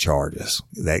escape charges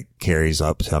that carries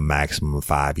up to a maximum of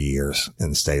 5 years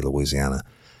in the state of Louisiana.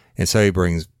 And so he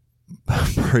brings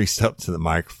Priest up to the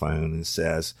microphone and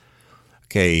says,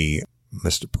 "Okay,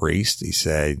 Mr. Priest," he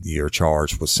said, "you're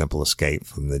charged with simple escape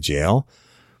from the jail."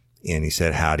 And he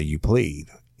said, "How do you plead?"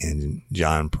 And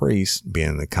John Priest,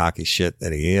 being the cocky shit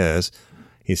that he is,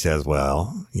 he says,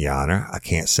 "Well, Your Honor, I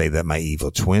can't say that my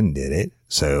evil twin did it,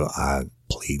 so I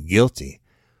plead guilty."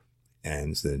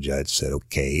 And so the judge said,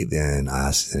 "Okay, then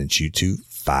I sentence you to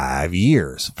 5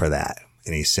 years for that."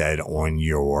 And he said, "On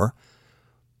your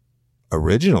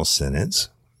original sentence,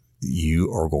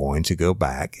 you are going to go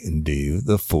back and do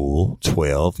the full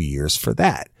 12 years for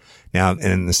that." Now,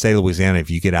 in the state of Louisiana,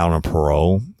 if you get out on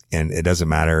parole, and it doesn't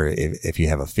matter if you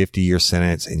have a 50-year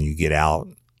sentence and you get out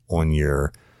on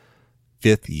your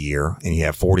 5th year and you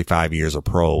have 45 years of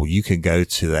parole, you can go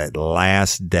to that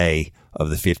last day of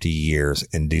the 50 years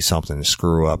and do something to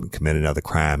screw up and commit another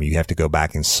crime. You have to go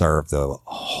back and serve the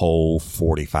whole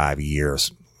 45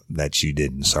 years that you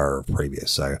didn't serve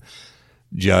previous. So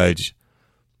Judge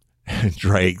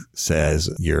Drake says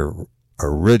your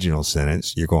original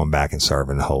sentence, you're going back and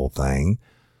serving the whole thing.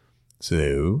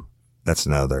 So that's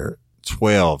another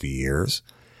 12 years.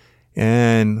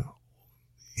 And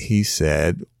he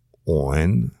said,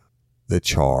 on the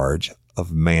charge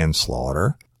of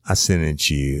manslaughter, I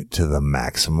sentence you to the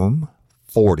maximum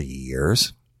 40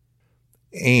 years.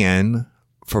 And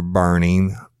for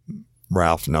burning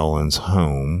Ralph Nolan's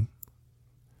home,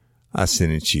 I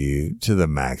sentence you to the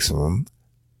maximum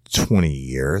 20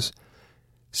 years.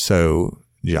 So,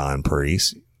 John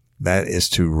Priest, that is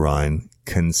to run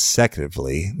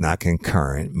consecutively, not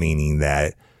concurrent, meaning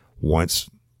that once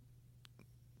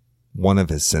one of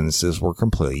his sentences were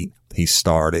complete, he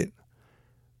started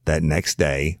that next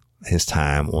day his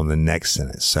time on the next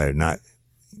sentence. So not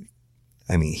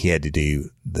I mean, he had to do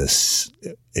this.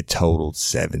 It totaled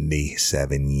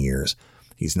 77 years.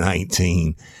 He's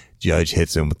 19. Judge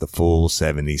hits him with the full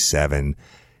 77.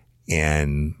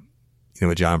 And you know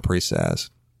what John Priest says?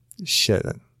 Shit,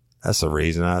 that's the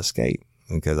reason I escaped,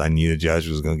 because I knew the judge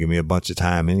was going to give me a bunch of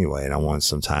time anyway, and I wanted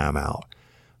some time out.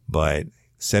 But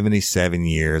 77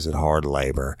 years at hard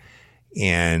labor,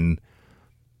 and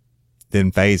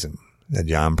didn't faze him.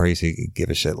 John Priest, he could give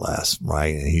a shit less,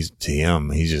 right? And he's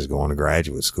just going to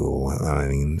graduate school. I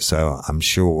mean, so I'm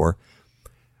sure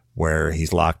where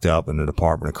he's locked up in the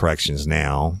Department of Corrections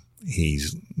now,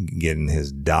 he's getting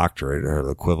his doctorate, or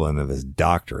the equivalent of his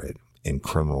doctorate, in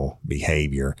criminal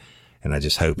behavior. And I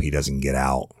just hope he doesn't get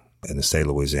out. In the state of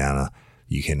Louisiana,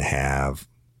 you can have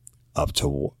up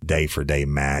to day for day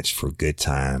match for good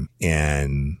time.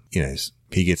 And, you know, if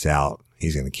he gets out,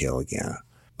 he's going to kill again.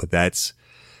 But that's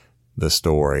the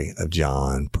story of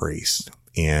John Priest.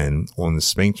 And on the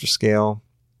sphincter scale,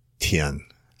 10,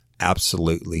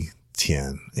 absolutely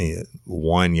 10.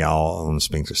 1, y'all, on the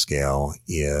sphincter scale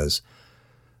is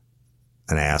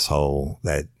an asshole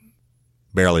that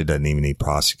barely doesn't even need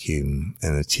prosecuting.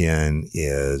 And a 10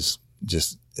 is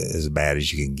just as bad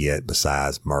as you can get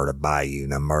besides murder by you.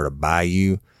 Now, murder by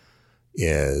you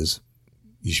is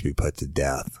you should be put to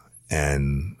death.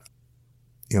 And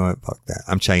you know what? Fuck that.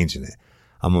 I'm changing it.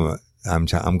 I'm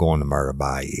going to murder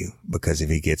by you, because if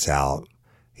he gets out,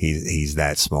 he's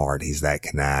that smart. He's that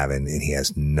conniving, and he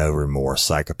has no remorse,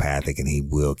 psychopathic, and he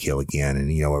will kill again.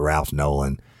 And you know what? Ralph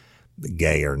Nolan,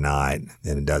 gay or not,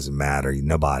 and it doesn't matter.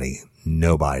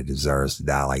 Nobody deserves to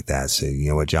die like that. So you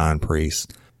know what, John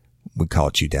Priest, we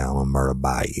caught you down on murder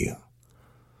by you.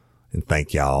 And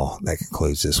thank y'all. That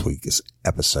concludes this week's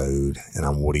episode. And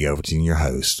I'm Woody Overton, your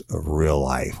host of Real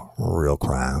Life, Real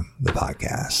Crime, the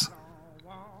podcast.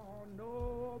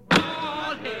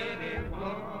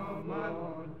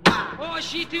 Oh,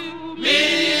 she do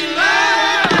me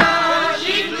love. Oh,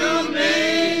 she do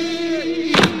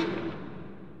me.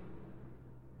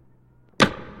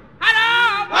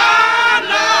 Hello, woman.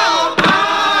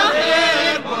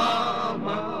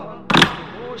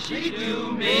 Oh, she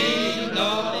do me,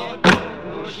 Lord.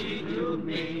 Oh, she do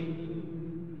me.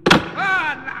 Oh,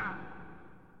 now.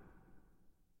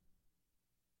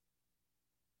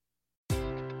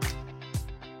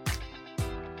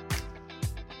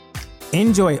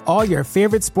 Enjoy all your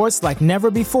favorite sports like never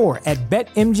before at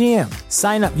BetMGM.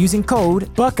 Sign up using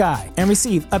code Buckeye and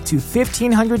receive up to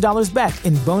 $1,500 back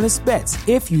in bonus bets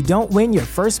if you don't win your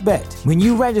first bet. When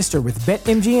you register with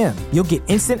BetMGM, you'll get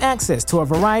instant access to a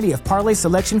variety of parlay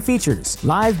selection features,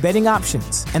 live betting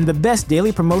options, and the best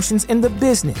daily promotions in the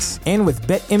business. And with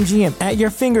BetMGM at your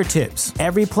fingertips,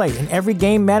 every play and every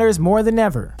game matters more than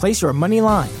ever. Place your money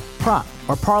line, prop,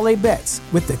 or parlay bets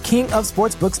with the king of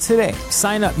sportsbooks today.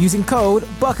 Sign up using code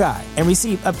Buckeye and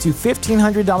receive up to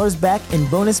 $1,500 back in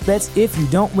bonus bets if you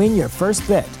don't win your first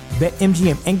bet.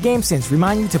 BetMGM and GameSense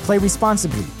remind you to play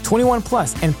responsibly. 21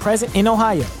 plus and present in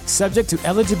Ohio, subject to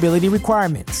eligibility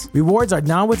requirements. Rewards are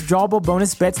non-withdrawable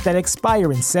bonus bets that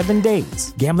expire in 7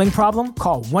 days. Gambling problem?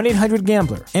 Call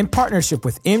 1-800-GAMBLER. In partnership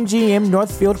with MGM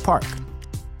Northfield Park.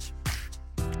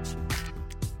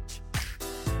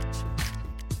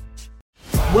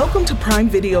 Welcome to Prime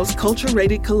Video's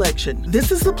Culture-Rated Collection.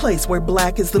 This is the place where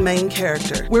Black is the main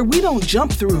character, where we don't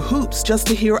jump through hoops just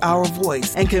to hear our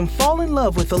voice, and can fall in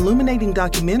love with illuminating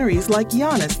documentaries like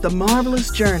Giannis, The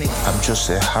Marvelous Journey. I'm just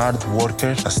a hard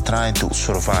worker that's trying to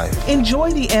survive.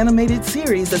 Enjoy the animated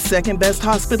series, The Second Best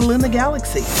Hospital in the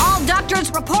Galaxy. All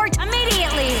doctors report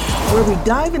immediately! Where we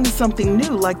dive into something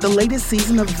new like the latest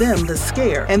season of Them, The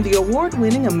Scare, and the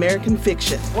award-winning American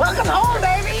Fiction. Welcome home,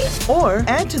 baby! Or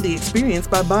add to the experience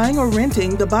by buying or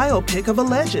renting the biopic of a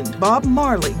legend, Bob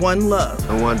Marley, One Love.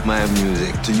 I want my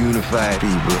music to unify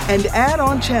people. And add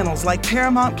on channels like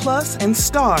Paramount Plus and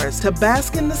Stars to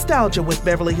bask in nostalgia with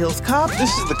Beverly Hills Cop.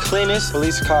 This is the cleanest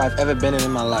police car I've ever been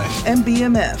in my life. And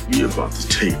BMF. You're about to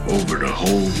take over the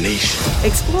whole nation.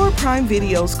 Explore Prime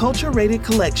Video's Culture-Rated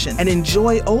Collection and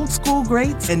enjoy old school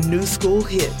greats and new school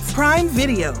hits. Prime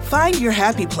Video. Find your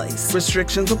happy place.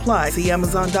 Restrictions apply. See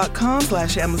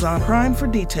Amazon.com/Amazon Prime for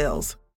details.